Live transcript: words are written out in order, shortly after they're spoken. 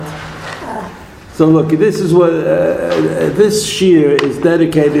So look, this is what this shir is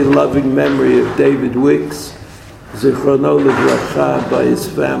dedicated in loving memory of David Wicks, Zichrono Livracha, by his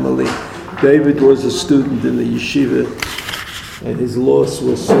family. David was a student in the yeshiva, and his loss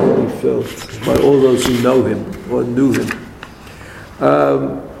was sorely felt by all those who know him or knew him.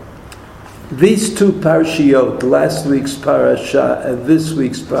 These two parashiyot, last week's parasha and this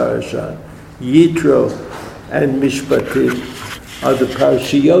week's parasha, Yitro and Mishpatim, are the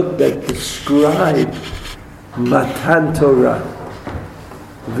parashiyot that describe Matan Torah,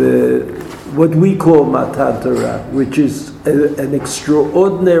 what we call Matan Torah, which is an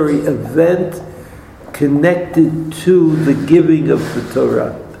extraordinary event connected to the giving of the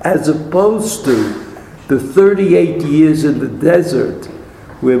Torah, as opposed to the 38 years in the desert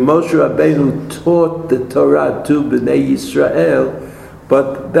where Moshe Rabbeinu taught the Torah to Bnei Yisrael,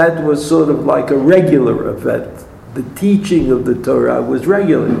 but that was sort of like a regular event. The teaching of the Torah was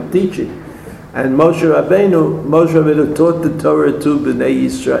regular teaching. And Moshe Rabbeinu taught the Torah to Bnei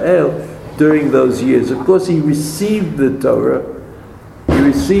Yisrael during those years. Of course, he received the Torah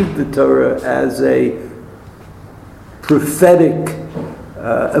as a prophetic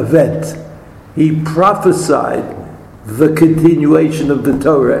event. He prophesied the continuation of the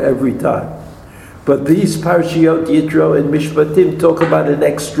Torah every time. But these parashiyot, Yitro and Mishpatim, talk about an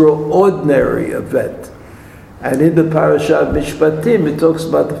extraordinary event. And in the parasha of Mishpatim, it talks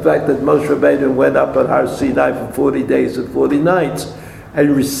about the fact that Moshe Rabbeinu went up on Har Sinai for 40 days and 40 nights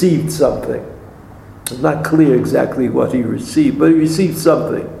and received something. It's not clear exactly what he received, but he received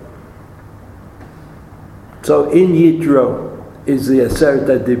something. So in Yitro is the Aseret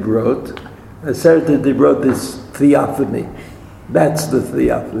HaDibrot. Aseret HaDibrot is theophany. That's the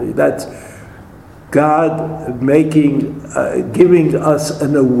theophany. That's God giving us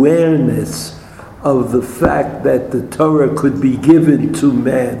an awareness of the fact that the Torah could be given to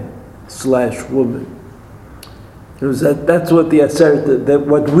man/woman. That's what the Aseret, that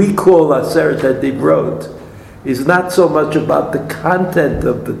what we call Aseret HaDibrot, is not so much about the content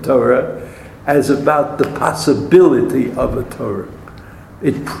of the Torah as about the possibility of a Torah.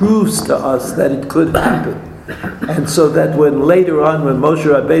 It proves to us that it could happen. And so that when later on, when Moshe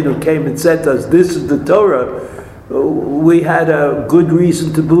Rabbeinu came and said to us, this is the Torah, we had a good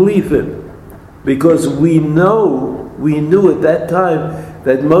reason to believe him. Because we knew at that time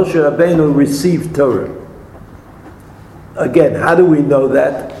that Moshe Rabbeinu received Torah. Again, how do we know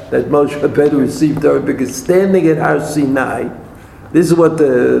that Moshe Rabbeinu received Torah? Because standing at Har Sinai, this is what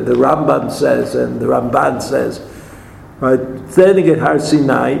the Rambam says and the Ramban says, right? Standing at Har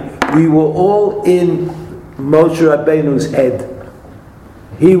Sinai, we were all in Moshe Rabbeinu's head.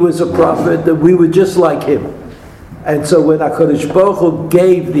 He was a prophet, and we were just like him. And so when HaKadosh Baruch Hu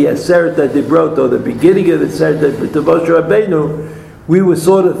gave the Aseret HaDibrot, or the beginning of the Aseret HaDibrot to Moshe Rabbeinu, we were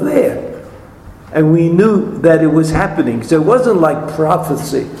sort of there. And we knew that it was happening. So it wasn't like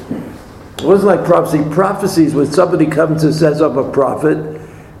prophecy. It wasn't like prophecy. Prophecy is when somebody comes and says, I'm a prophet,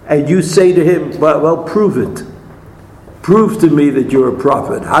 and you say to him, well, prove it. Prove to me that you're a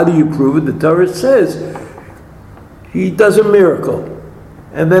prophet. How do you prove it? The Torah says he does a miracle.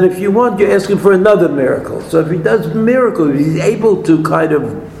 And then if you want, you're asking for another miracle. So if he does miracles, he's able to kind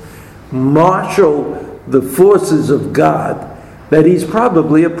of marshal the forces of God, that he's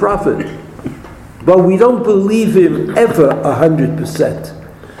probably a prophet. But we don't believe him ever 100%.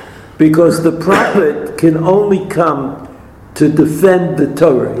 Because the prophet can only come to defend the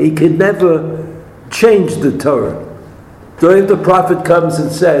Torah. He can never change the Torah. So if the prophet comes and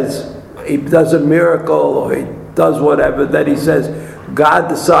says, he does a miracle or he does whatever, then he says, God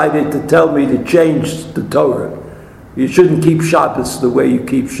decided to tell me to change the Torah. You shouldn't keep Shabbos the way you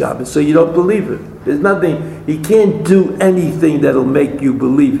keep Shabbos. So you don't believe him. There's nothing, he can't do anything that'll make you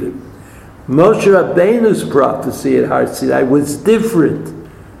believe him. Moshe Rabbeinu's prophecy at Har Sinai was different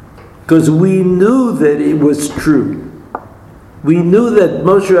because we knew that it was true. We knew that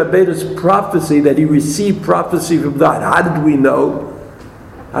Moshe Rabbeinu's prophecy, that he received prophecy from God. How did we know?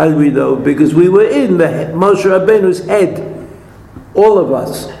 How did we know? Because we were in Moshe Rabbeinu's head. All of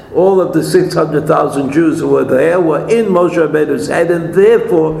us, all of the 600,000 Jews who were there were in Moshe Rabbeinu's head, and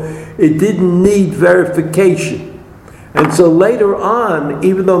therefore it didn't need verification. And so later on,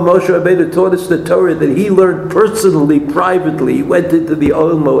 even though Moshe Rabbeinu taught us the Torah that he learned personally, privately, he went into the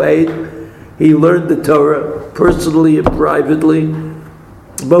Ohel Moed, he learned the Torah personally and privately,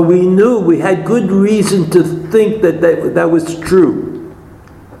 but we knew, we had good reason to think that was true,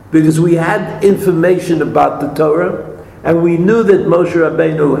 because we had information about the Torah, and we knew that Moshe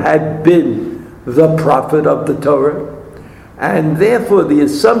Rabbeinu had been the prophet of the Torah, and therefore the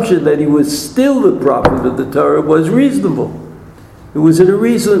assumption that he was still the prophet of the Torah was reasonable. It was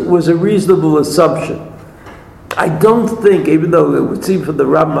a reasonable assumption. I don't think, even though it would seem from the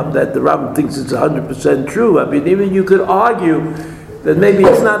Rambam that the Rambam thinks it's 100% true, I mean, even you could argue that maybe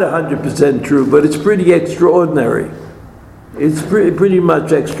it's not 100% true, but it's pretty extraordinary. It's pretty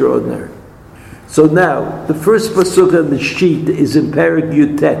much extraordinary. So now, the first pasuk on the sheet is in Perek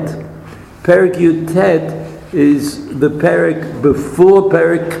Yutet. Perek Yutet is the Perek before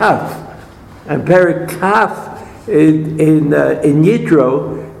Perek Kaf. And Perek Kaf in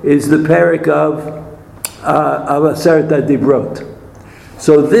Yitro is the Perek of Aseret HaDibrot.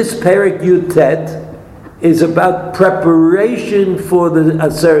 So this Perek Yutet is about preparation for the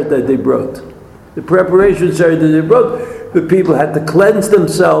Aseret HaDibrot. The preparation of Aseret HaDibrot, the people had to cleanse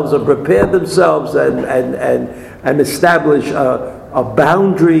themselves and prepare themselves and establish a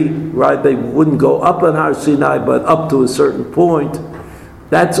boundary, right? They wouldn't go up on Har Sinai, but up to a certain point.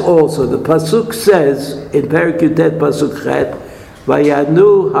 That's also, the Pasuk says, in Perek Yutet Pasuk Chet,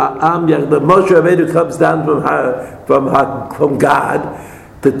 Vayanu ha'am the Moshe Rabbeinu comes down from God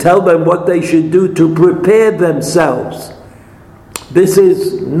to tell them what they should do to prepare themselves. This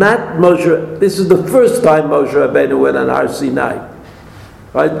is not Moshe. This is the first time Moshe Rabbeinu went on Har Sinai.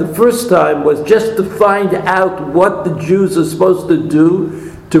 Right? The first time was just to find out what the Jews are supposed to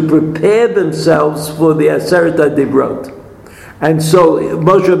do to prepare themselves for the Aseret HaDibrot. And so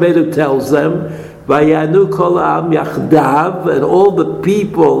Moshe Rabbeinu tells them, Vayanu kol ha'am yachdav, and all the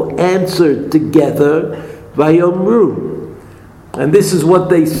people answered together, Vayomru. And this is what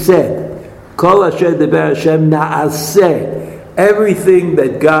they said. Kol asher deber Hashem na'aseh. Everything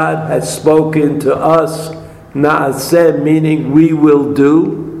that God has spoken to us, na'aseh, meaning we will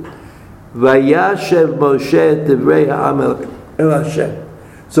do. Vayashev Moshe divrei ha'am el Hashem.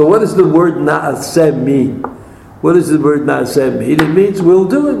 So what does the word na'aseh mean? What does the word na'aseh mean? It means we'll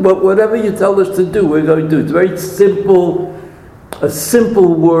do it, but whatever you tell us to do, we're going to do. It's very simple, a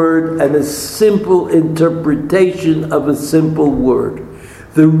simple word and a simple interpretation of a simple word.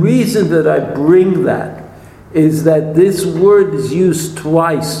 The reason that I bring that is that this word is used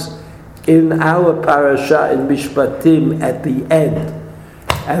twice in our parasha in Mishpatim at the end.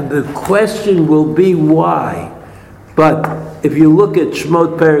 And the question will be why. But if you look at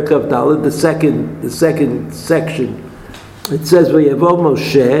Shmot Perek Kaf Daled, the second section, it says, Vayavo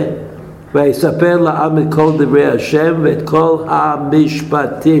Moshe, Vayisaper la'am et kol divrei Hashem, et kol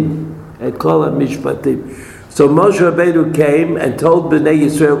ha'mishpatim. Et kol ha'mishpatim. So Moshe Rabbeinu came and told Bnei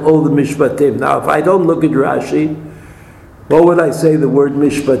Yisrael all the mishpatim. Now, if I don't look at Rashi, what would I say the word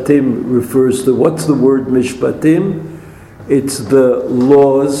mishpatim refers to? What's the word mishpatim? It's the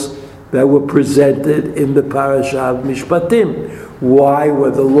laws that were presented in the parasha of Mishpatim. Why were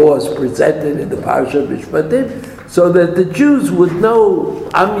the laws presented in the parasha of Mishpatim? So that the Jews would know,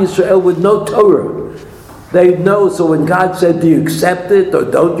 Am Yisrael would know Torah. They'd know, so when God said, do you accept it or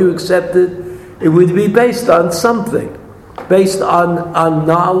don't you accept it? It would be based on something. Based on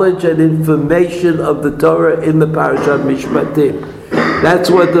knowledge and information of the Torah in the parasha of Mishpatim. That's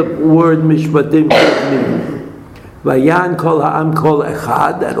what the word Mishpatim means. Vayan kol ha'am kol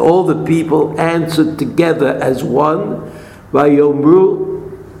echad, and all the people answered together as one.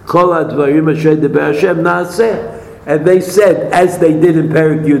 Vayomru kol hadvarim asher deber Hashem na'aseh, and they said, as they did in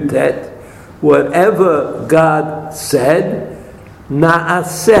Perek Yutet, whatever God said,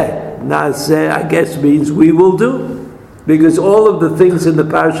 na'aseh. Na'aseh, I guess, means we will do, because all of the things in the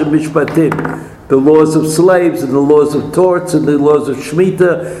parasha Mishpatim, the laws of slaves and the laws of torts and the laws of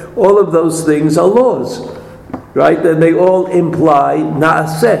Shemitah, all of those things are laws. Right? And they all imply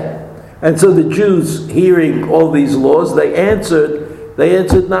na'aseh. And so the Jews, hearing all these laws, they answered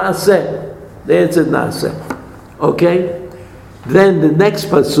na'aseh. They answered na'aseh. Okay? Then the next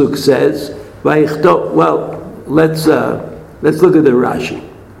pasuk says, well, let's look at the Rashi.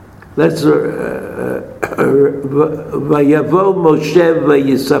 Let's Vayavo Moshe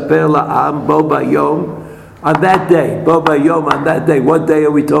vayisaper la'am bo bayom, on that day, bo bayom, on that day. What day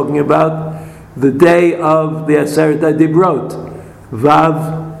are we talking about? The day of the Aseret HaDibrot,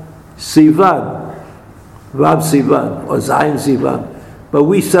 Vav Sivan, or Zayin Sivan. But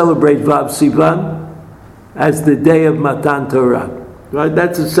we celebrate Vav Sivan as the day of Matan Torah. Right?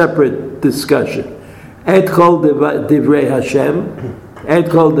 That's a separate discussion. Et kol divrei Hashem, et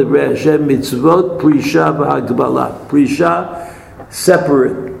kol divrei Hashem, mitzvot, prisha v'hagbala. Prisha,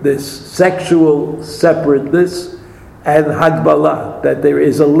 separate this, sexual separateness, and Hagbala, that there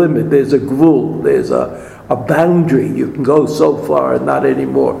is a limit, there's a gvul, there's a boundary. You can go so far and not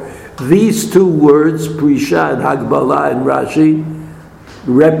anymore. These two words, Prisha and Hagbala and Rashi,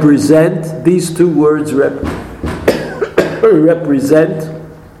 represent, these two words represent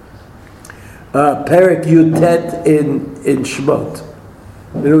Perek Yutet in Shmot.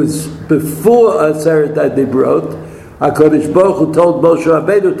 It was before Aseret HaDibrot. HaKadosh Baruch Hu told Moshe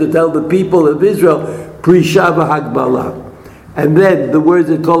Rabbeinu to tell the people of Israel, Prisha v'Hagbalah. And then the words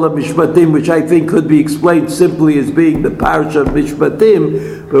that call them Mishpatim, which I think could be explained simply as being the Parasha of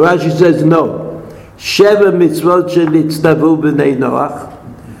Mishpatim, but Rashi says no. Sheva mitzvot shenitztavu b'nei Noach.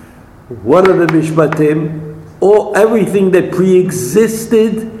 What are the Mishpatim? Everything that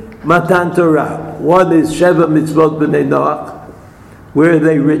pre-existed Matan Torah. One is Sheva mitzvot b'nei Noach. Where are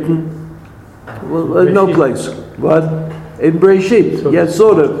they written? Well, no place. What? In Breshit. Yes,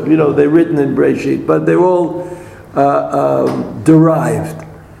 sort of. They're written in Breshit, but they're all derived.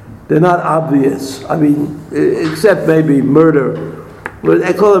 They're not obvious. I mean, except maybe murder. But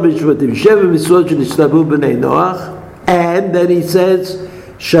I call them Mishpatim. Sheva mitzvot shenitztavu b'nei Noach. And then he says,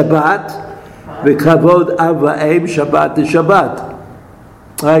 Shabbat, v'kavod av va'em, Shabbat is Shabbat.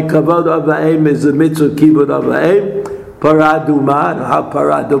 Kavod av va'em is the mitzvah kivod av va'em. Paraduma, how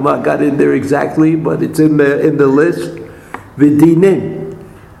Paraduma got in there exactly, but it's in the list. V'dinim.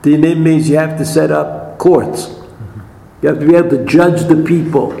 Dinim means you have to set up courts. You have to be able to judge the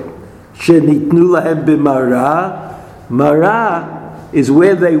people. Shenitnu lahem b'mara. Mara is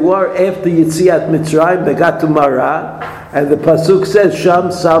where they were after Yetziat Mitzrayim. They got to Mara, and the pasuk says,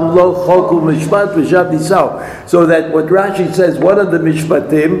 "Sham sam lo choku mishpat v'sham nisau." So that what Rashi says, what are the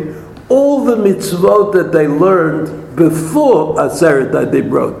mishpatim? All the mitzvot that they learned before Aseret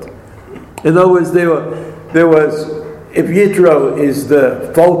HaDibrot. In other words, there was, if Yitro is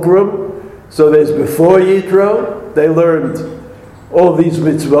the fulcrum, so there's before Yitro, they learned all these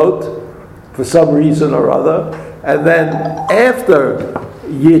mitzvot for some reason or other, and then after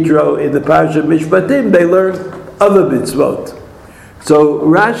Yitro in the Parasha Mishpatim, they learned other mitzvot. So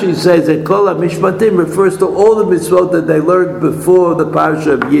Rashi says that Kol HaMishpatim refers to all the mitzvot that they learned before the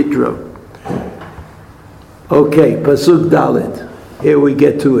Parasha of Yitro. Okay, Pasuk Dalet. Here we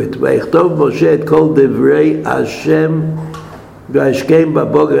get to it. Vaychtov Moshe et kol divrei Hashem vayashkem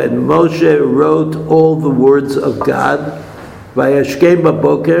baboker. And Moshe wrote all the words of God. Vayashkem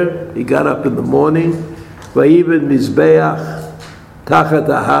baboker. He got up in the morning. Vayiven mizbeach tachat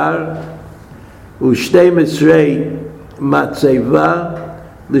ahar u'shtei mesrei matzeva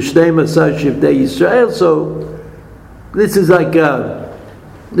l'shtei masar shivtei Yisrael. So this is like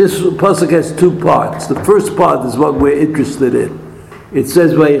this pasuk has two parts. The first part is what we're interested in. It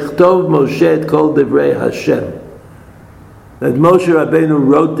says, "Vayichtov Moshe et kol divrei Hashem." That Moshe Rabbeinu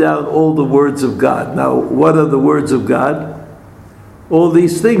wrote down all the words of God. Now, what are the words of God? All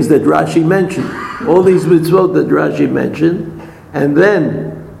these things that Rashi mentioned, all these mitzvot that Rashi mentioned, and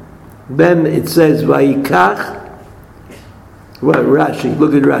then it says, "Vayikach." Well, Rashi,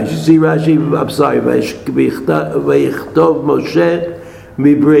 look at Rashi. See Rashi. I'm sorry. Vayichtov Moshe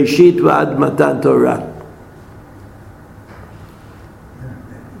mibreshit v'ad matan Torah.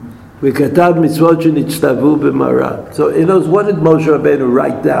 V'katav mitzvot shenitztavu b'mara. So, in other words, what did Moshe Rabbeinu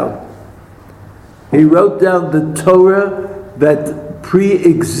write down? He wrote down the Torah that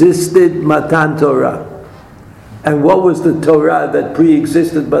pre-existed Matan Torah. And what was the Torah that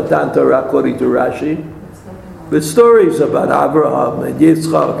pre-existed Matan Torah according to Rashi? The stories about Abraham and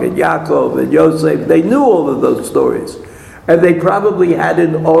Yitzchak and Yaakov and Yosef. They knew all of those stories. And they probably had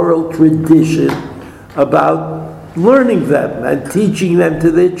an oral tradition about learning them and teaching them to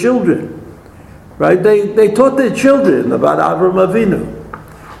their children. Right? They taught their children about Avraham Avinu.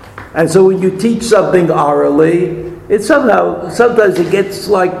 And so when you teach something orally, it sometimes it gets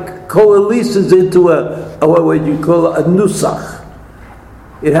like coalesces into what would you call a nusach.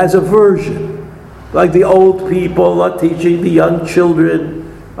 It has a version. Like the old people are teaching the young children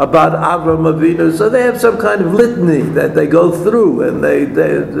about Avraham Avinu, so they have some kind of litany that they go through, and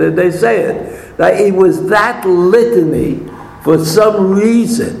they say it. That it was that litany, for some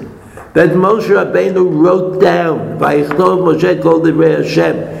reason, that Moshe Rabbeinu wrote down. Vayichtov Moshe kol divrei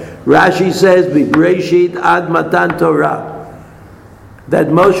Hashem. Rashi says, "V'breshit ad matan Torah." That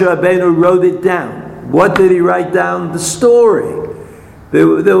Moshe Rabbeinu wrote it down. What did he write down? The story. There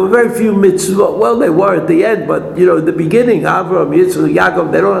were very few mitzvot. Well, they were at the end, but at the beginning, Avraham, Yitzchak,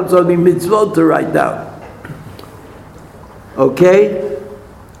 Yaakov, they don't have so many mitzvot to write down. Okay?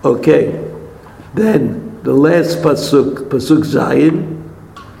 Then the last pasuk Zayin,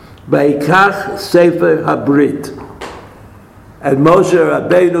 Vayikach Sefer Habrit. And Moshe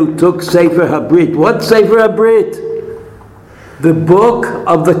Rabbeinu took Sefer Habrit. What Sefer Habrit? The book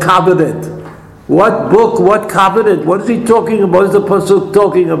of the covenant. What book? What covenant? What is he talking about? What is the pasuk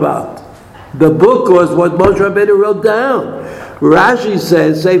talking about? The book was what Moshe Rabbeinu wrote down. Rashi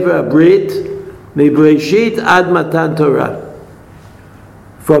says Sefer Habrit, Mibreshit ad Matan Torah.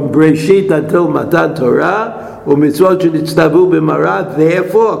 from Breshit until Matan Torah, u'mitzvot shenitztavu b'mara.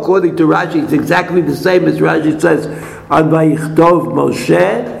 Therefore, according to Rashi, it's exactly the same as Rashi says on Vayichtov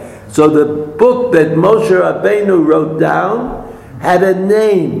Moshe. So the book that Moshe Rabbeinu wrote down had a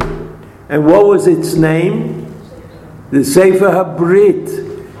name. And what was its name? The Sefer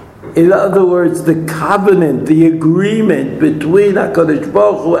HaBrit. In other words, the covenant, the agreement between HaKadosh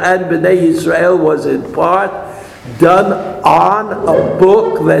Baruch Hu and Bnei Yisrael was in part done on a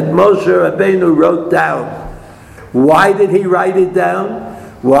book that Moshe Rabbeinu wrote down. Why did he write it down?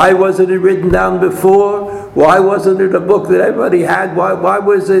 Why wasn't it written down before? Why wasn't it a book that everybody had? Why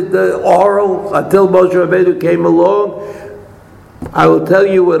was it oral until Moshe Rabbeinu came along? I will tell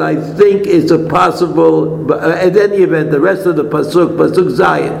you what I think is a possible, at any event, the rest of the Pasuk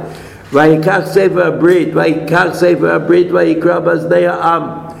Zayin, Vayikach Sefer HaBrit, Vayikach Sefer HaBrit, Vayikra Baznei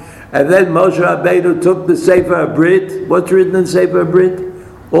Ha'am. And then Moshe Rabbeinu took the Sefer HaBrit. What's written in Sefer HaBrit?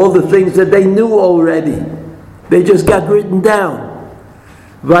 All the things that they knew already. They just got written down.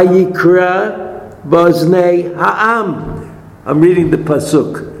 Vayikra Baznei Ha'am. I'm reading the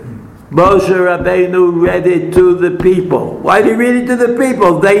Pasuk. Moshe Rabbeinu read it to the people. Why did he read it to the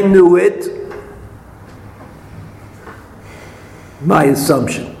people? They knew it. My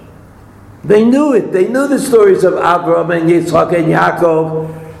assumption. They knew it. They knew the stories of Abraham and Yitzchak and Yaakov,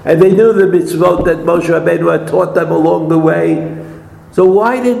 and they knew the mitzvot that Moshe Rabbeinu had taught them along the way. So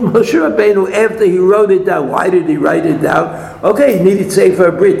why did Moshe Rabbeinu, after he wrote it down, why did he write it down? Okay, he needed Sefer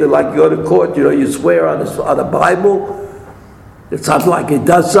HaBrit. Like you go to court, you swear on a Bible. It sounds like it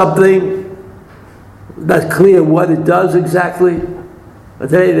does something. Not clear what it does exactly. But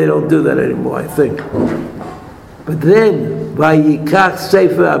today they don't do that anymore, I think. But then, Vayikach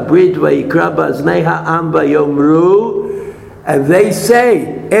Sefer HaBrit, Vayikra Baznei Ha'am Vayomru, and they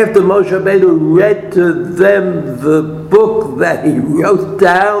say, after Moshe Rabbeinu read to them the book that he wrote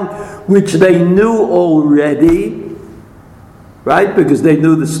down, which they knew already, right? Because they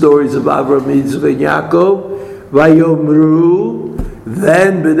knew the stories of Avraham, Yitzchak, and Yaakov. Vayomru,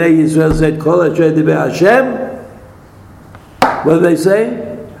 then Bnei Yisrael said, Kol Asher Diber Hashem. What did they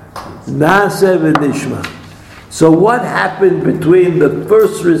say? Naaseh v'nishma. So what happened between the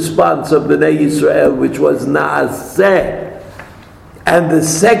first response of Bnei Yisrael, which was Naaseh, and the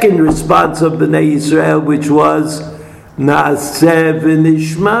second response of Bnei Yisrael, which was Naaseh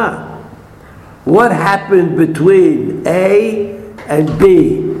v'nishma? What happened between A and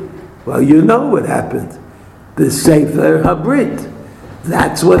B? Well, you know what happened. The Sefer HaBrit.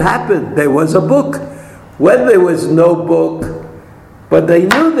 That's what happened. There was a book. When there was no book, but they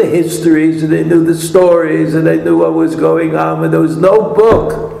knew the histories, and they knew the stories, and they knew what was going on, but there was no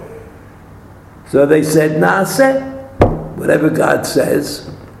book. So they said, Naaseh, whatever God says,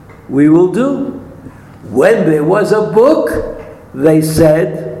 we will do. When there was a book, they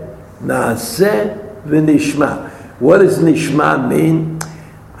said, Naaseh v'nishma. What does nishma mean?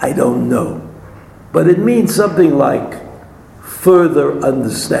 I don't know. But it means something like further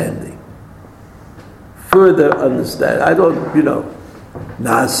understanding. Further understand. I don't,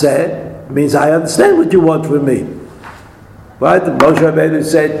 Naaseh means I understand what you want from me. Right? Moshe Rabbeinu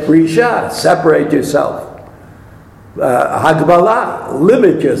said, Prisha, separate yourself. Hagbalah,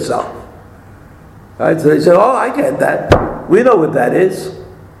 limit yourself. Right? So they said, oh, I get that. We know what that is.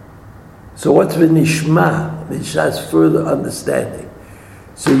 So what's v'nishma? Nishma is further understanding.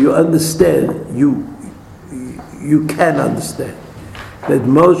 So you understand, you can understand that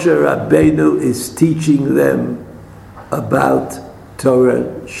Moshe Rabbeinu is teaching them about Torah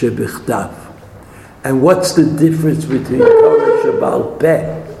Shebichtav. And what's the difference between Torah Sheba'al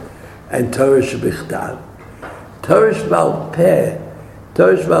Peh and Torah Shebichtav? Torah Sheba'al Peh,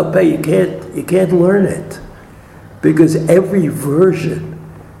 you can't learn it, because every version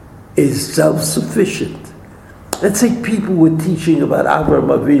is self-sufficient. Let's say people were teaching about Avraham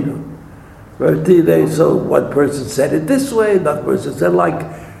Avinu. Right? So one person said it this way, another person said like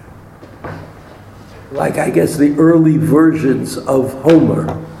I guess the early versions of Homer.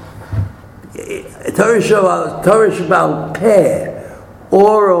 Torah Sheba'al Peh,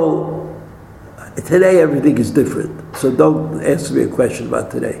 oral. Today everything is different. So don't ask me a question about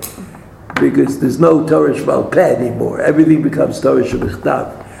today, because there's no Torah Sheba'al Peh anymore. Everything becomes Torah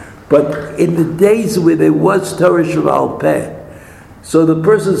Shebichtav. But in the days where there was Torah Sheba'al Peh, so the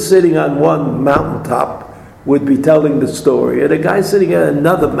person sitting on one mountaintop would be telling the story, and a guy sitting at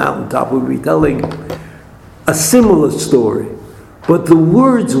another mountaintop would be telling a similar story, but the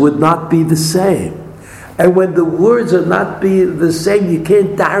words would not be the same. And when the words are not be the same, you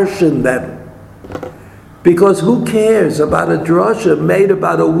can't darshan them. Because who cares about a drasha made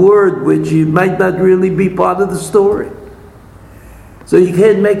about a word which might not really be part of the story? So you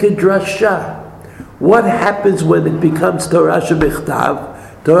can't make a drasha. What happens when it becomes Torah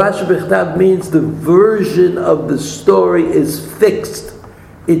shebichtav? Torah shebichtav means the version of the story is fixed.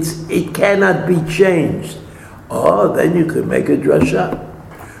 It cannot be changed. Oh, then you could make a drasha.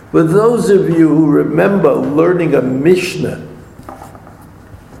 For those of you who remember learning a Mishnah,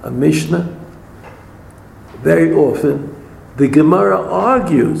 very often, the Gemara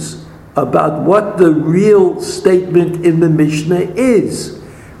argues about what the real statement in the Mishnah is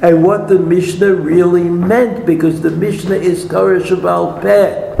and what the Mishnah really meant, because the Mishnah is Torah Sheba'al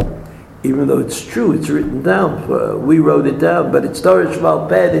Peh. Even though it's true, it's written down, we wrote it down, but it's Torah Sheba'al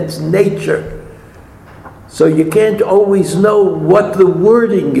Peh, it's nature. So you can't always know what the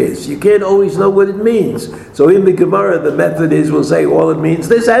wording is. You can't always know what it means. So in the Gemara, the method is we'll say, well, it means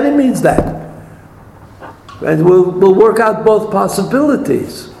this and it means that. And we'll work out both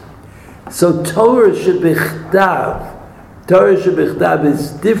possibilities. So Torah shebichtav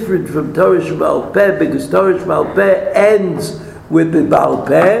is different from Torah sheba'al peh, because Torah sheba'al peh ends with the Baal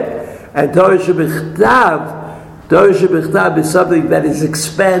Peh, and Torah shebichtav is something that is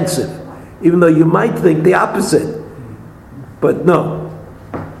expansive. Even though you might think the opposite, but no,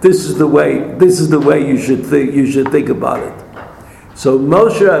 this is the way you should think about it. So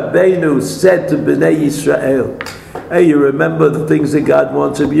Moshe Rabbeinu said to Bnei Yisrael, "Hey, you remember the things that God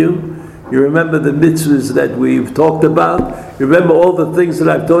wants of you? You remember the mitzvahs that we've talked about? You remember all the things that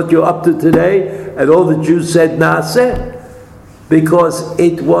I've taught you up to today?" And all the Jews said, "Naaseh," because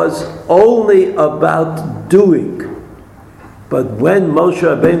it was only about doing. But when Moshe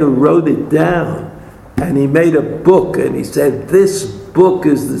Rabbeinu wrote it down, and he made a book, and he said, this book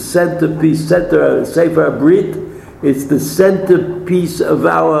is the centerpiece, Sefer Brit, it's the centerpiece of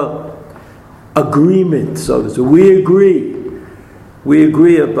our agreement. So we agree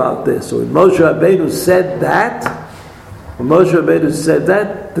about this. So when Moshe Rabbeinu said that,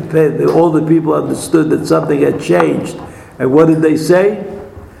 all the people understood that something had changed. And what did they say?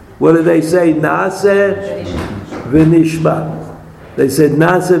 Naaseh v'nishma. They said,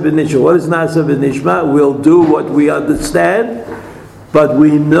 Naaseh v'nishma. What is Naaseh v'nishma? We'll do what we understand, but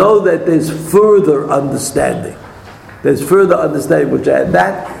we know that there's further understanding. There's further understanding, which has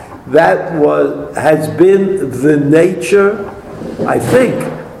been the nature, I think,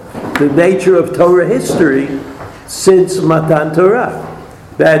 the nature of Torah history since Matan Torah.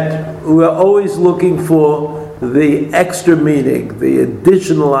 That we're always looking for the extra meaning, the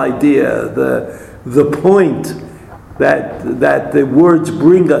additional idea, the point that the words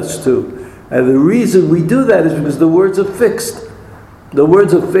bring us to. And the reason we do that is because the words are fixed. The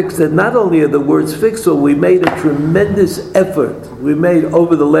words are fixed, and not only are the words fixed, so we made a tremendous effort. We made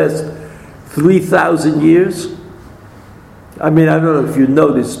over the last 3,000 years. I mean, I don't know if you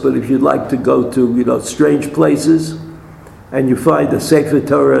noticed, but if you'd like to go to, strange places, and you find a Sefer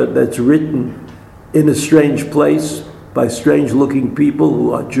Torah that's written in a strange place by strange-looking people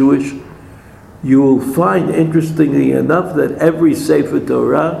who are Jewish, you will find, interestingly enough, that every Sefer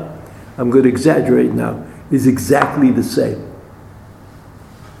Torah, I'm going to exaggerate now, is exactly the same.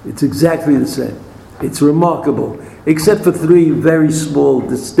 It's exactly the same. It's remarkable, except for three very small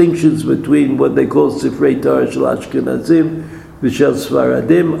distinctions between what they call Sifrei Torah Shel Ashkenazim, V'Shel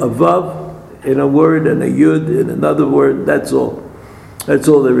Sfaradim, a Vav in a word and a Yud in another word. That's all. That's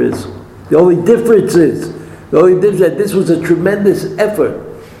all there is. The only difference is that this was a tremendous effort.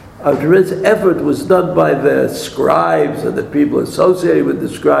 A tremendous effort was done by the scribes and the people associated with the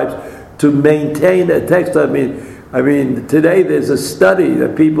scribes to maintain a text. I mean, today there's a study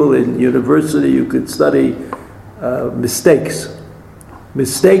that people in university, you could study mistakes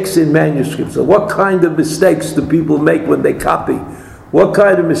in manuscripts. So what kind of mistakes do people make when they copy? What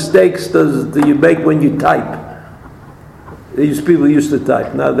kind of mistakes do you make when you type? These people used to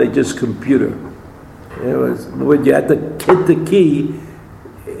type. Now they just computer. When you had to hit the key,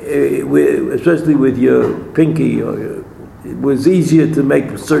 especially with your pinky, it was easier to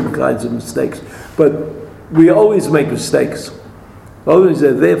make certain kinds of mistakes. But we always make mistakes.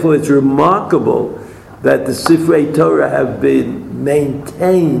 Therefore, it's remarkable that the Sifrei Torah have been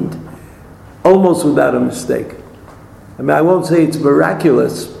maintained almost without a mistake. I mean, I won't say it's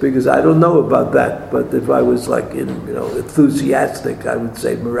miraculous because I don't know about that. But if I was enthusiastic, I would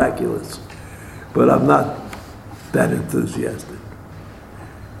say miraculous. But I'm not that enthusiastic.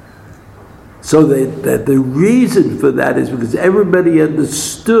 So that the reason for that is because everybody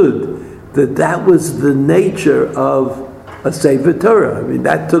understood that was the nature of a Sefer Torah. I mean,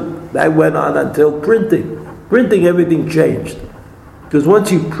 that went on until printing. Printing, everything changed. Because once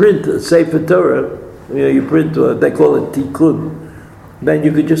you print a Sefer Torah, you print, they call it tikkun. then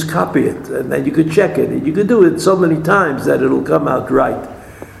you could just copy it, and then you could check it. And you could do it so many times that it'll come out right.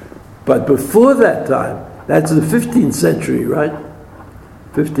 But before that time, that's the 15th century, right?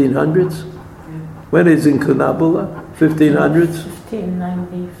 1500s? When is Inkunabula? 1500s?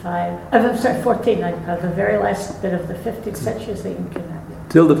 1595. I'm sorry, 1495. The very last bit of the 15th century is the Inkunabula.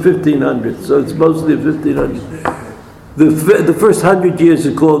 Till the 1500s. So it's mostly the 1500s. The first 100 years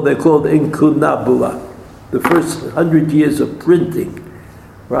they're called Inkunabula. The first 100 years of printing,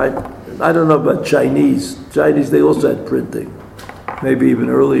 right? I don't know about Chinese. Chinese, they also had printing, maybe even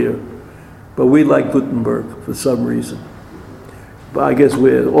earlier. But we like Gutenberg for some reason. But I guess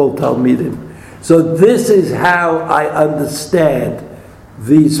we're all Talmidim. So this is how I understand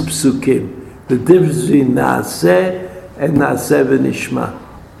these psukim. The difference between Naaseh and Naaseh v'nishma.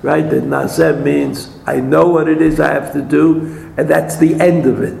 Right? That Naaseh means I know what it is I have to do, and that's the end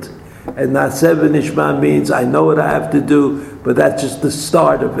of it. And Naaseh v'nishma means I know what I have to do, but that's just the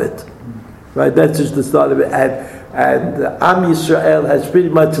start of it. Right? That's just the start of it. And Am Yisrael has pretty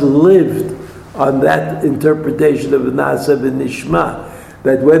much lived on that interpretation of Naaseh v'nishma.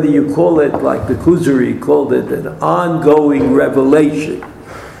 That whether you call it, like the Kuzari called it, an ongoing revelation.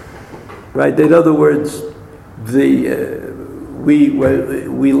 Right? In other words, we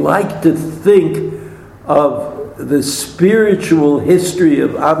like to think of the spiritual history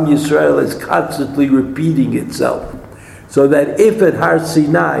of Am Yisrael as constantly repeating itself. So that if at Har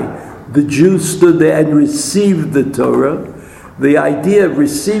Sinai the Jews stood there and received the Torah, the idea of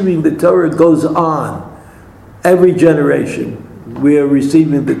receiving the Torah goes on. Every generation we are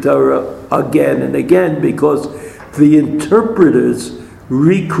receiving the Torah again and again because the interpreters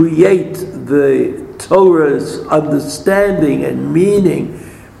recreate the Torah's understanding and meaning,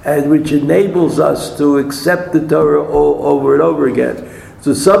 and which enables us to accept the Torah all over and over again.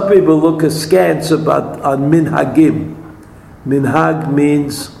 So some people look askance on minhagim. Minhag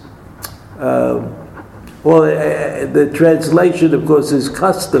means, the translation, of course, is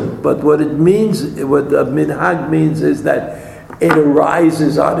custom. But what it means, what a minhag means, is that it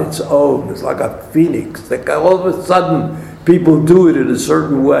arises on its own. It's like a phoenix. Like all of a sudden, people do it in a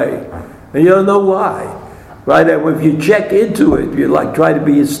certain way. And you don't know why, right? And if you check into it, you like try to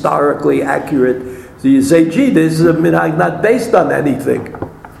be historically accurate. So you say, gee, this is a minhag not based on anything.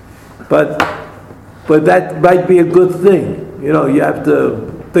 But that might be a good thing. You know, you have to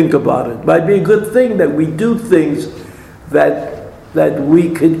think about it. It might be a good thing that we do things that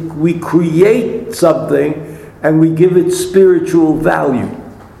we create something and we give it spiritual value.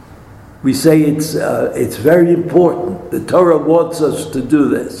 We say it's very important. The Torah wants us to do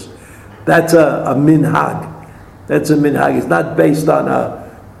this. That's a minhag. That's a minhag. It's not based on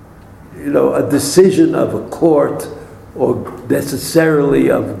a decision of a court or necessarily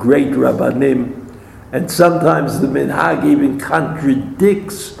of great rabbanim. And sometimes the minhag even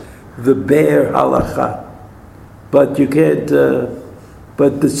contradicts the bare halacha. But you can't.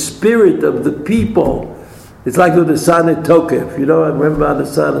 But the spirit of the people. It's like with the Sanat Tokef. You know, I remember on the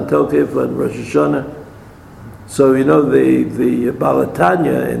Sanat Tokef on Rosh Hashanah. So, you know, the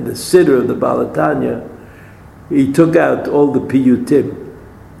Balatanya, and the Siddur of the Balatanya, he took out all the piyutim.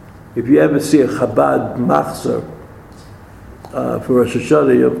 If you ever see a Chabad Machzor for Rosh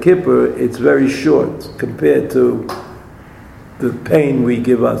Hashanah Yom Kippur, it's very short compared to the pain we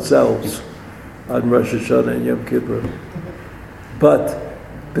give ourselves on Rosh Hashanah and Yom Kippur. But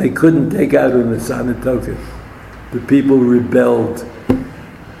they couldn't take out in the Sanat Tokef. The people rebelled.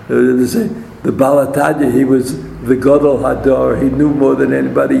 The Balatanya, he was the Gadol Hador. He knew more than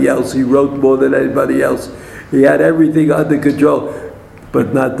anybody else. He wrote more than anybody else. He had everything under control,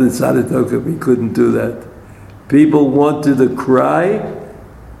 but not the Sanat Tokef. He couldn't do that. People wanted to cry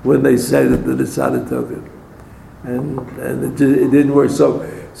when they said it to the Sanat Tokef, and it didn't work. So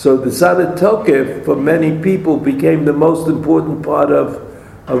the Sanat Tokef for many people became the most important part of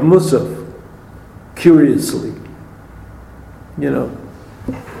Musaf. Curiously, you know.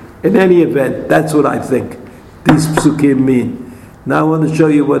 In any event, that's what I think these psukim mean. Now I want to show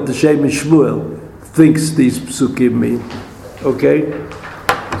you what the Shem Shmuel thinks these psukim mean. Okay?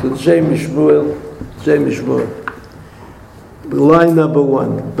 So the Shem Shmuel. Line number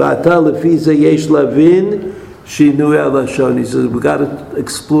 1. Ba'ata lefiza yesh lavin shinui alashon. He says, we've got to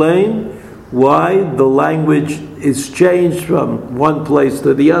explain why the language is changed from one place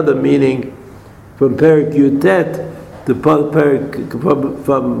to the other, meaning from Perek Yutet to from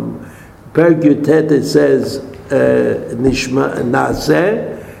Perek Yutet it says Nishma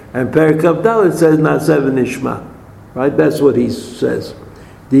Naaseh, and Perek Avdal it says Naaseh v'Nishma. Right? That's what he says.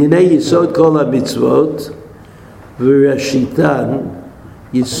 Dinei Yisod Kol HaMitzvot v'Rashitan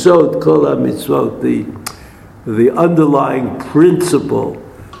Yisod Kol HaMitzvot. the underlying principle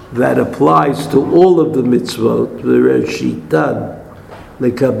that applies to all of the mitzvot, the Reshitan,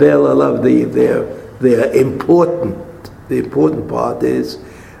 lekabel alav, they're important. The important part is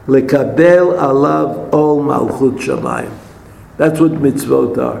lekabel alav ol malchut shamayim. That's what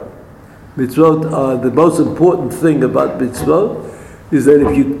mitzvot are. Mitzvot are, the most important thing about mitzvot is that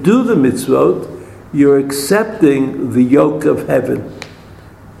if you do the mitzvot, you're accepting the yoke of heaven.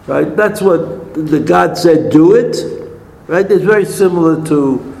 Right? That's what the God said, do it. Right? It's very similar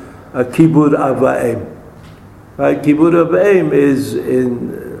to a kibbud avayim. Right? Kibbud avayim is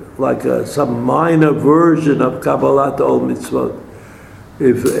in like some minor version of Kabbalat ol mitzvot.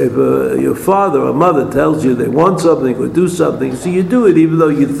 If your father or mother tells you they want something or do something, so you do it even though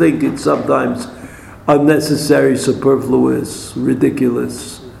you think it's sometimes unnecessary, superfluous,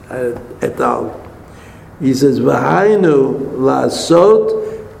 ridiculous, et al. He says, "V'hainu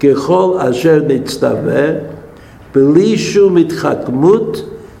la'asot kechol asher nitztaveh b'li shum itchakmut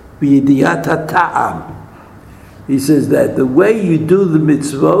v'yidiyat ha'ta'am." He says that the way you do the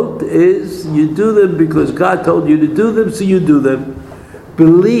mitzvot is you do them because God told you to do them, so you do them.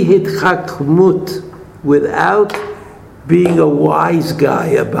 B'li hitchakmut, without being a wise guy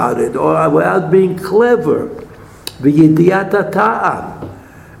about it, or without being clever, v'yidiyat ha'ta'am,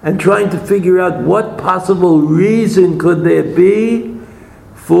 and trying to figure out what possible reason could there be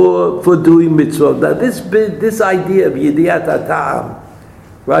for doing mitzvot. Now this idea of yidiyat ha'ta'am,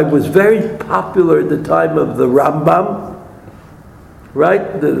 right, was very popular at the time of the Rambam,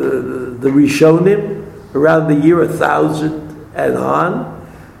 right, the Rishonim, around the year 1000 and on,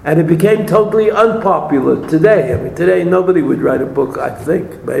 and it became totally unpopular today. I mean, today nobody would write a book, I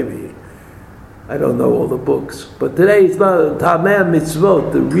think, maybe. I don't know all the books. But today it's not Tameh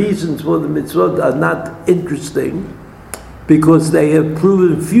mitzvot. The reasons for the mitzvot are not interesting because they have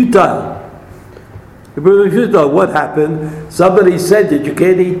proven futile. What happened? Somebody said that you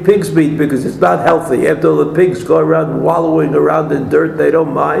can't eat pig's meat because it's not healthy. After all the pigs go around wallowing around in dirt, they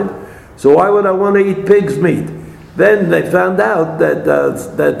don't mind. So why would I want to eat pig's meat? Then they found out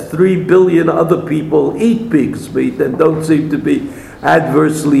that 3 billion other people eat pig's meat and don't seem to be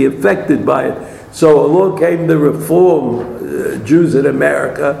adversely affected by it. So along came the Reform Jews in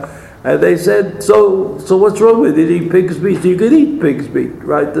America, and they said, so what's wrong with eating pig's meat? You could eat pig's meat,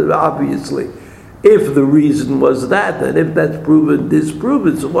 right? Obviously. If the reason was that, and if that's proven,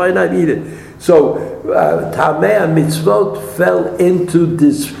 disproven, so why not eat it? So Tameh mitzvot fell into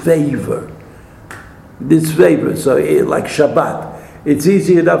disfavor. So like Shabbat, it's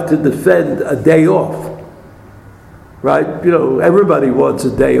easy enough to defend a day off, right? You know, everybody wants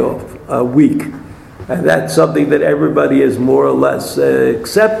a day off, a week, and that's something that everybody has more or less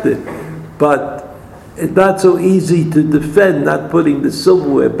accepted. But it's not so easy to defend not putting the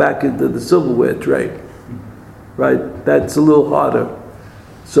silverware back into the silverware tray, right? That's a little harder.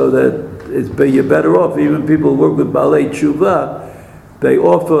 So that you're better off. Even people who work with Balei Tshuva, they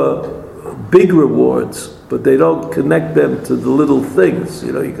offer big rewards, but they don't connect them to the little things.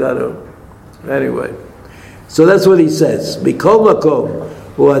 You know, you gotta. Anyway, so that's what he says. Mikol makom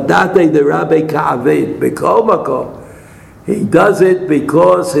u'adate derabe ka'aved. Mikol makom. He does it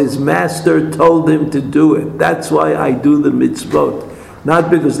because his master told him to do it. That's why I do the mitzvot. Not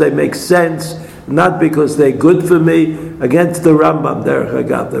because they make sense, not because they're good for me. Against the Rambam, Derech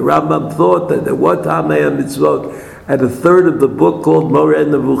Hagav. The Rambam thought that there were Tamei mitzvot, and a third of the book called Moreh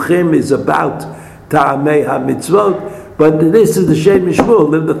Nevuchim is about Ta'amei HaMitzvot. But this is the Shem Shmuel,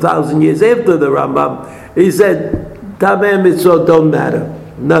 lived 1,000 years after the Rambam. He said, Ta'amei HaMitzvot don't matter.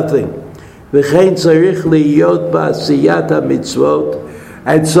 Nothing. V'chein tzarich liyot ba'asiyat HaMitzvot.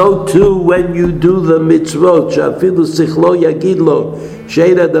 And so too, when you do the mitzvot, shafilu sichlo yagid lo,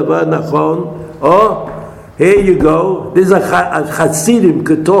 sheira davar nachon. Oh, here you go. This is a Hasidim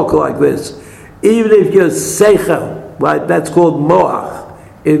could talk like this. Even if you're seichel, right? That's called moach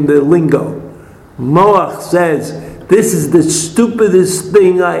in the lingo. Moach says, this is the stupidest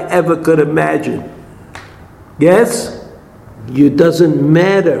thing I ever could imagine. Yes? It doesn't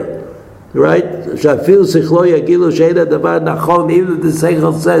matter, right? Shafil sichlo yagilu sheida davar nachon. Even if the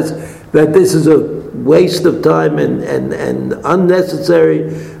seichel says that this is a waste of time and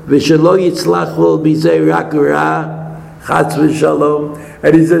unnecessary, v'shelo yitzlach lo b'zeh rak ra, chatz v'shalom.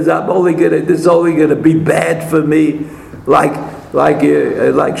 And he says, this is only gonna be bad for me, like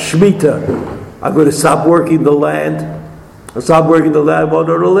Shemitah. I'm going to stop working the land. I'll stop working the land, won't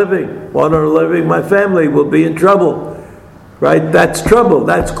earn a living. My family will be in trouble. Right? That's trouble.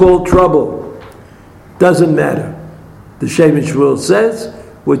 That's called trouble. Doesn't matter. The Shem Shmuel says,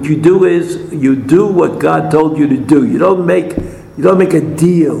 what you do is, you do what God told you to do. You don't make a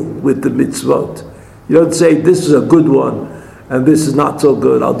deal with the mitzvot. You don't say, this is a good one, and this is not so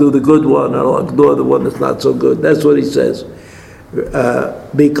good. I'll do the good one, and I'll ignore the one that's not so good. That's what he says.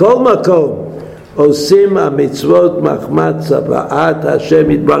 B'kol makom, osim ha-mitzvot machmat tzava'at Hashem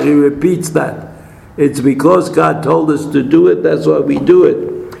yitbarach. He repeats that. It's because God told us to do it, that's why we do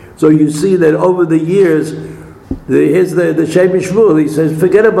it. So you see that over the years, here's the Shem Shmuel, he says,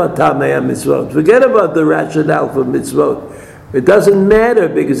 forget about Tamei HaMitzvot, forget about the rationale for mitzvot. It doesn't matter,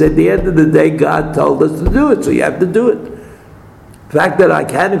 because at the end of the day, God told us to do it, so you have to do it. The fact that I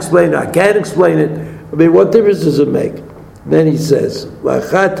can't explain it, I mean, what difference does it make? Then he says,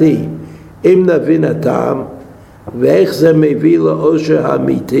 V'achati im navin hatam, v'ech ze mevi la'osher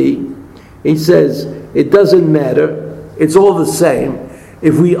hamiti. He says, it doesn't matter, it's all the same.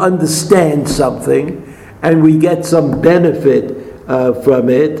 If we understand something, and we get some benefit from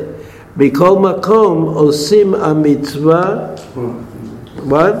it, B'kol makom osim a-mitzvah.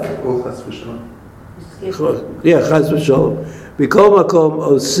 What? Yeah, chas v'sholom. B'kol makom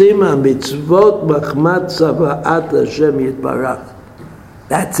osim ha-mitzvot machmat tzava'at Hashem yitbarach.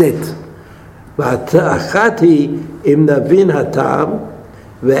 That's it. V'achati im navin hatam,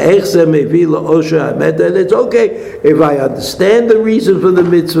 ve'ech ze mevi la'osher hamet. And it's okay if I understand the reason for the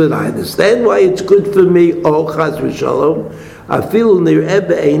mitzvah, and I understand why it's good for me, oh chas v'sholom, afilu nir'eh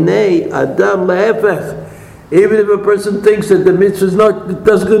be'einei adam lehefech. Even if a person thinks that the mitzvah is not,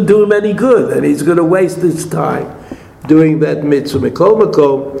 doesn't do him any good, and he's going to waste his time doing that mitzvah. Mikol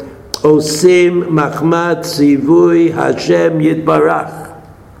makom osim machmat tzivui Hashem yitbarach.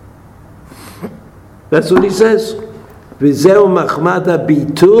 That's what he says. V'zeu machmat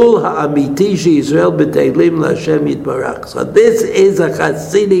habitul ha'amiti sheYisrael b'teilim l'Hashem yitbarach. So this is a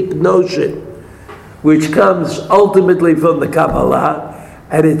Hasidic notion, which comes ultimately from the Kabbalah,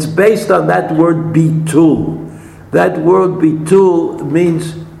 and it's based on that word bitul. That word bitul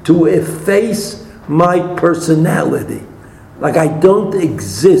means to efface my personality. Like I don't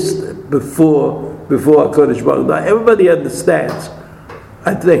exist before HaKadosh Baruch Hu. Now everybody understands,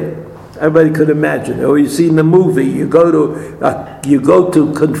 I think. Everybody could imagine. Or you see in the movie, you go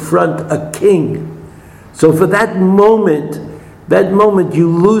to confront a king. So for that moment you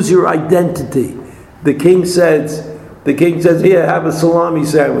lose your identity. The king says, here, have a salami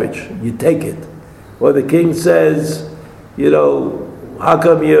sandwich. You take it. Or the king says, how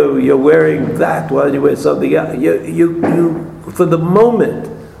come you're wearing that? Why don't you wear something else? For the moment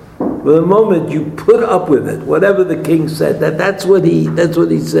you put up with it. Whatever the king said, that's what he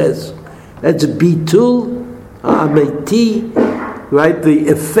says. That's bitul ameti, right? The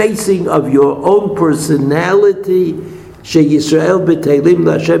effacing of your own personality. sheYisrael b'teilim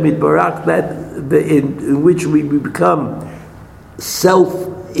l'Hashem yitbarach. That in which we become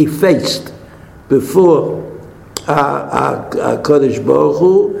self-effaced before Kodesh Baruch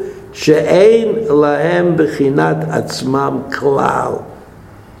Hu, she'ein lahem b'chinat atzmam klal.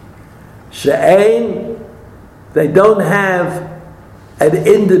 She'ein, they don't have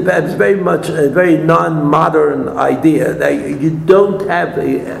it's very much a very non-modern idea. You don't have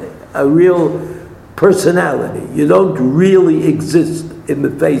a real personality. You don't really exist in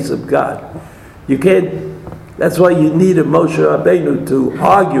the face of God. You can't. That's why you need a Moshe Rabbeinu to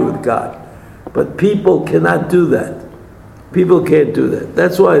argue with God. But people cannot do that. People can't do that.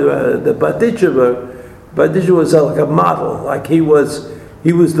 That's why the Berditchever was like a model. Like he was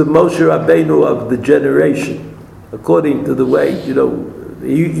the Moshe Rabbeinu of the generation, according to the way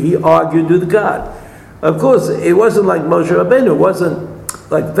he argued with God. Of course, it wasn't like Moshe Rabbeinu. It wasn't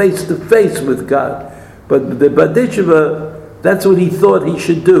like face to face with God. But the Berditchever, that's what he thought he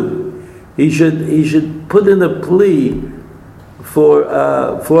should do. He should put in a plea for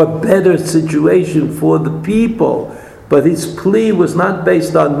a better situation for the people. But his plea was not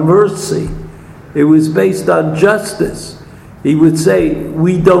based on mercy. It was based on justice. He would say,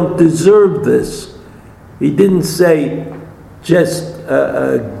 we don't deserve this. He didn't say, just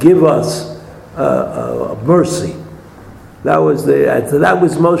give us mercy. That was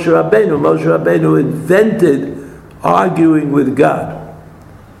Moshe Rabbeinu. Moshe Rabbeinu invented arguing with God.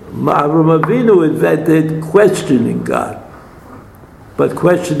 Avraham Avinu invented questioning God, but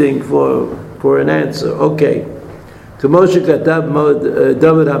questioning for an answer. Okay. To Moshe Katav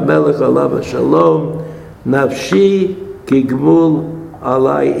David HaMelech Alav Shalom, Nafshi Kigmul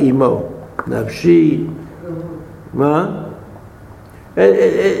Alai Imo. Nafshi,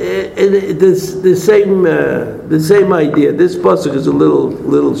 the same idea. This pasuk is a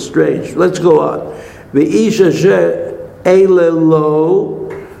little strange. Let's go on. V'isha Eilelo,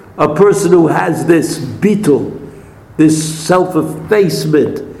 a person who has this bitul, this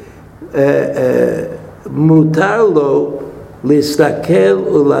self-effacement, mutarlo Listakel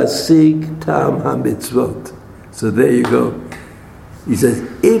ulasig tam hamitzvot. So there you go. He says,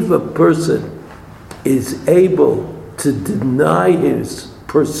 if a person is able to deny his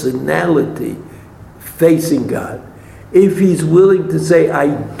personality facing God, if he's willing to say,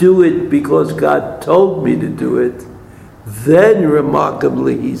 I do it because God told me to do it, then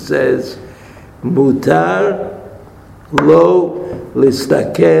remarkably he says, Mutar lo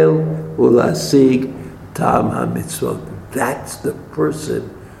listakel ulasig tam hamitzvot. That's the person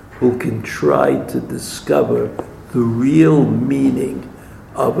who can try to discover the real meaning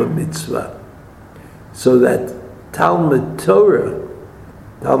of a mitzvah. So that Talmud Torah,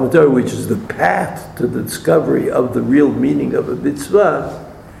 which is the path to the discovery of the real meaning of a mitzvah,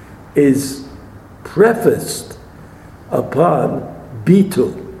 is prefaced upon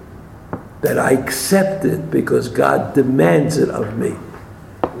bitul, that I accept it because God demands it of me.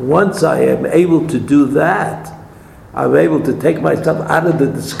 Once I am able to do that, I'm able to take myself out of the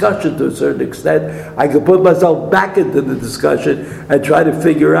discussion to a certain extent. I can put myself back into the discussion and try to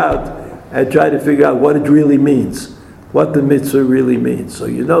figure out what it really means, what the mitzvah really means. So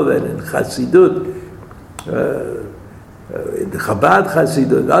you know that in Chassidut, in the Chabad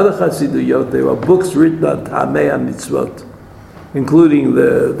Chassidut, other Chassiduyot, there are books written on Tamei HaMitzvot, including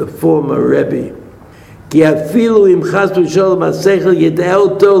the former Rebbe. Because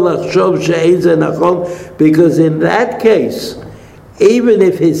in that case, even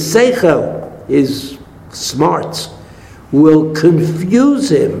if his seichel, his smarts, will confuse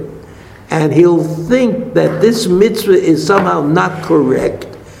him, and he'll think that this mitzvah is somehow not correct,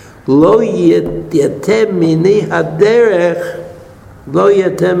 lo yatem minei haderech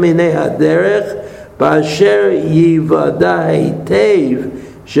ba'asher yivada heitev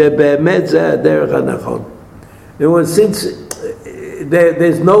shebe'emet zeh haderech hanachon. Since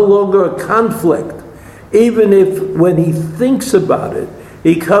there's no longer a conflict, even if when he thinks about it,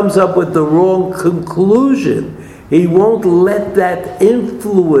 he comes up with the wrong conclusion, he won't let that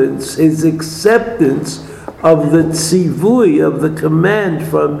influence his acceptance of the tzivui, of the command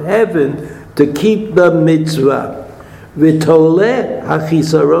from heaven to keep the mitzvah. V'toleh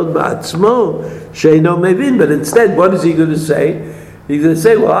hachisaron ba'atzmo she'eino mevin. But instead, what is he going to say? He's going to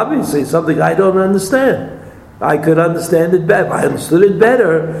say, well, obviously, something I don't understand. I could understand it better. If I understood it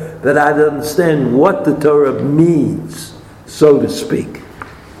better, then I'd understand what the Torah means, so to speak.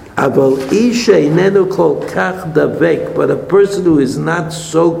 But a person who is not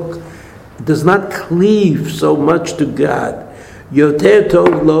so, does not cleave so much to God, yoter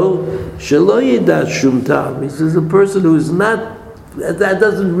tov lo shelo yida shum tam. He says a person who is not, that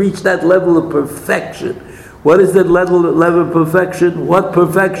doesn't reach that level of perfection. What is that level of perfection? What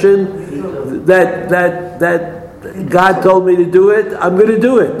perfection? That God told me to do it, I'm going to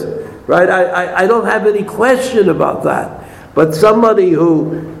do it. Right? I don't have any question about that. But somebody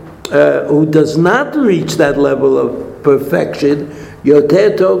who does not reach that level of perfection,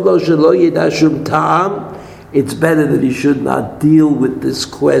 yoter tov lo shelo yida shum tam, it's better that he should not deal with this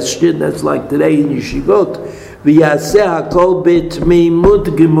question. That's like today in yeshivot. V'yaseh hakol b'tmimut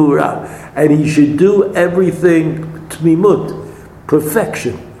gemura. And he should do everything tmimut,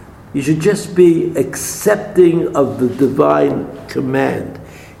 perfection. He should just be accepting of the divine command.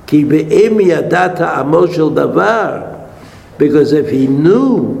 Ki be'im yadata amo shel davar. Because if he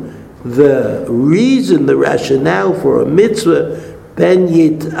knew the reason, the rationale for a mitzvah, ben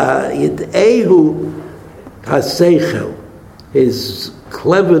yit'ehu haseichel, his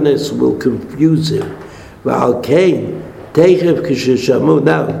cleverness will confuse him. V'al kain teichev k'sheshamu.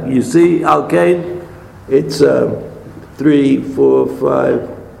 Now you see al kain, it's 3, 4, 5,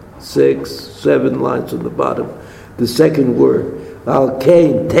 6, 7 lines on the bottom. The second word, al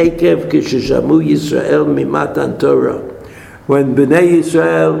kain teichev k'sheshamu Yisrael mimatan Torah. When Bnei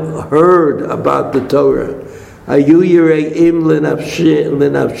Yisrael heard about the Torah, ayu yireim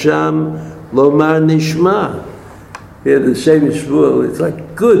lenafsham lomar nishma. Here the Shem Shmuel, it's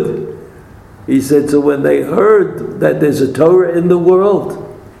like good. He said, so when they heard that there's a Torah in the world,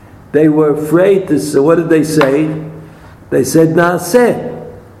 they were afraid to say, what did they say? They said Naaseh.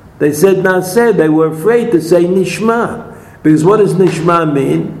 They said Naaseh. They were afraid to say Nishma. Because what does Nishma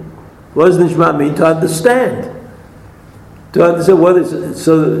mean? What does Nishma mean? To understand. To understand what is it?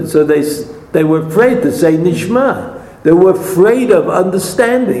 So they were afraid to say Nishma. They were afraid of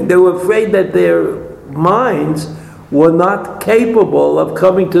understanding. They were afraid that their minds were not capable of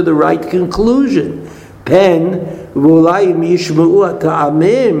coming to the right conclusion. Pen v'ulai yishma'u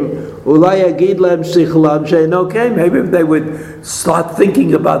ta'amim ulai yagid lahem sichlam she'ein okay. Maybe if they would start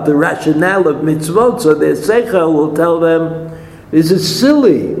thinking about the rationale of mitzvot, so their seichel will tell them, this is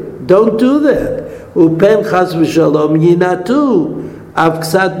silly, don't do that. Upen chas v'shalom yinatu av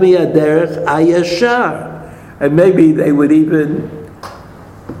ksat mi'aderech ayashar. And maybe they would even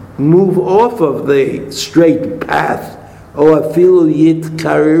move off of the straight path, or afilu yit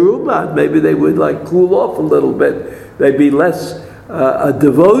kariruma. Maybe they would like cool off a little bit. They'd be less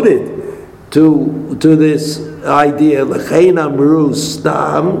devoted to this idea. L'chein amru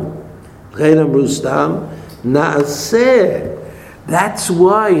stam naaseh. That's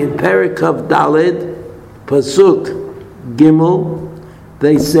why in Perikav Daled Pasuk Gimel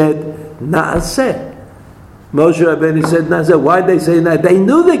they said naaseh. Moshe Rabbeinu said naaseh. Why did they say that? They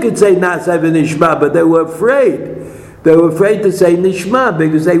knew they could say naaseh v'nishma, but they were afraid. They were afraid to say nishma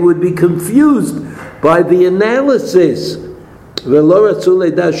because they would be confused by the analysis.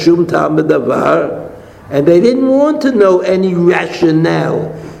 And they didn't want to know any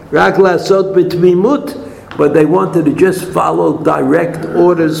rationale. But they wanted to just follow direct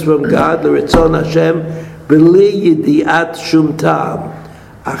orders from God, the Ritzon Hashem, b'li yidiat shum tam.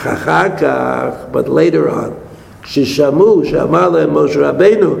 But later on, Shishamu, Shamar lehem Moshe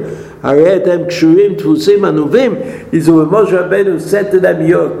Rabbeinu, Harei etem kshurim tfusim anuvim. He said, when Moshe Rabbeinu said to them,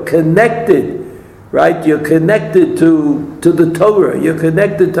 you're connected, right? You're connected to the Torah. You're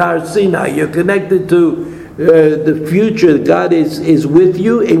connected to Har Sinai. You're connected to the future. God is with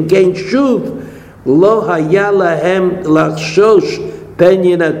you in Kein Shuv. Lo haya lahem lachshosh pen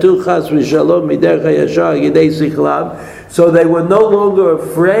yinatu chas v'shalom miderech hayashar yidei sichlam. So they were no longer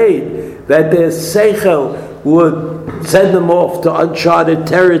afraid that their seichel would send them off to uncharted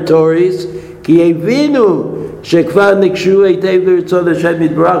territories. Ki evinu shekvar nikshu eitev l'ritzon Hashem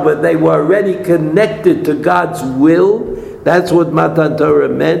yitbarach. But they were already connected to God's will. That's what Matan Torah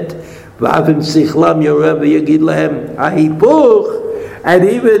meant. V'avim sichlam yoreh v'yagid lahem hahipuch. And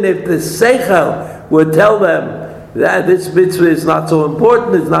even if the seichel would tell them that this mitzvah is not so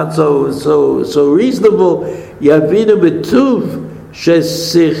important, it's not so reasonable, yavinu betuv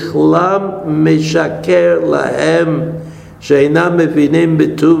shesichlam mishaker lahem sheinam mevinim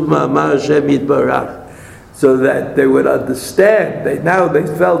betuv ma'amar Hashem yitbarach. So that they would understand. They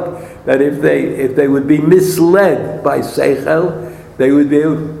felt that if they would be misled by seichel, they would be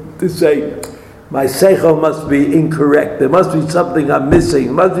able to say, my seichel must be incorrect. There must be something I'm missing.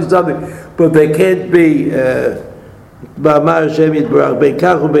 There must be something, but they can't be. B'amar Hashem yitbarach ben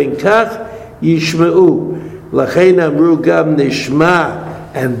kach uben kach yishmeu lachein amru gam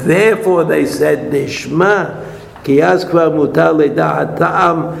nishma, and therefore they said nishma ki az kvar mutar ledaat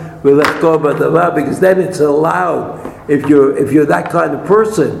ta'am v'lechkor b'davar, because then it's allowed if you're that kind of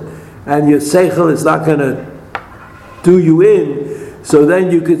person and your seichel is not going to do you in. So then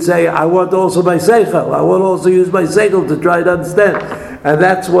you could say, I want also my seichel. I want to also use my seichel to try to understand. And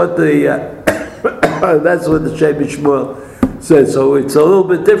that's what the Shem Shmuel says. So it's a little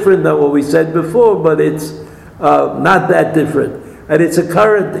bit different than what we said before, but it's not that different. And it's a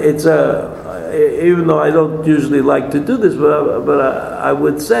current. Even though I don't usually like to do this, but I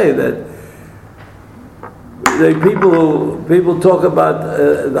would say that people talk about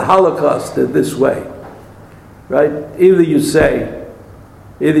the Holocaust in this way, right? Either you say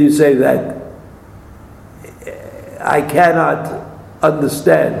that I cannot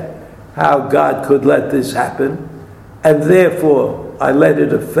understand how God could let this happen, and therefore I let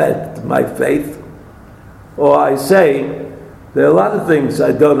it affect my faith, or I say there are a lot of things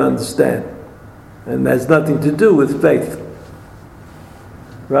I don't understand, and has nothing to do with faith,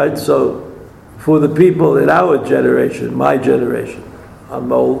 right? So for the people in our generation, my generation,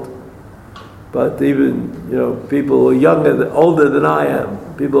 I'm old, but even people who are older than I am,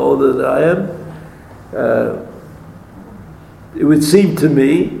 it would seem to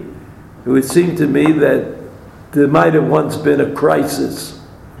me that there might have once been a crisis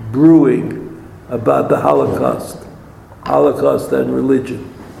brewing about the Holocaust and religion,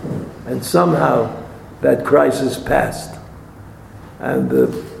 and somehow that crisis passed, and the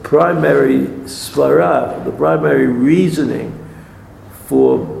primary svara, the primary reasoning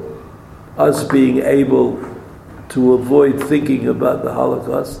for us being able to avoid thinking about the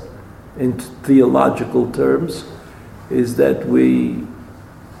Holocaust in theological terms is that we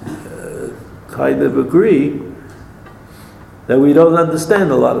kind of agree that we don't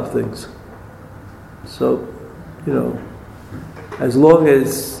understand a lot of things. So, as long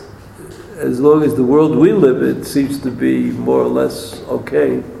as the world we live in seems to be more or less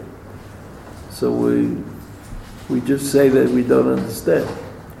okay, so we just say that we don't understand.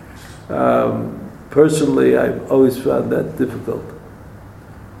 Personally, I've always found that difficult.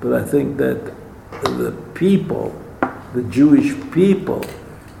 But I think that the Jewish people,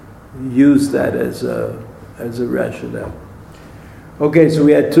 use that as a rationale. Okay, so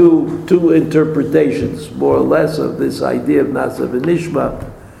we had two interpretations, more or less, of this idea of Nasa v'Nishma.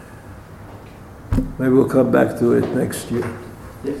 Maybe we'll come back to it next year.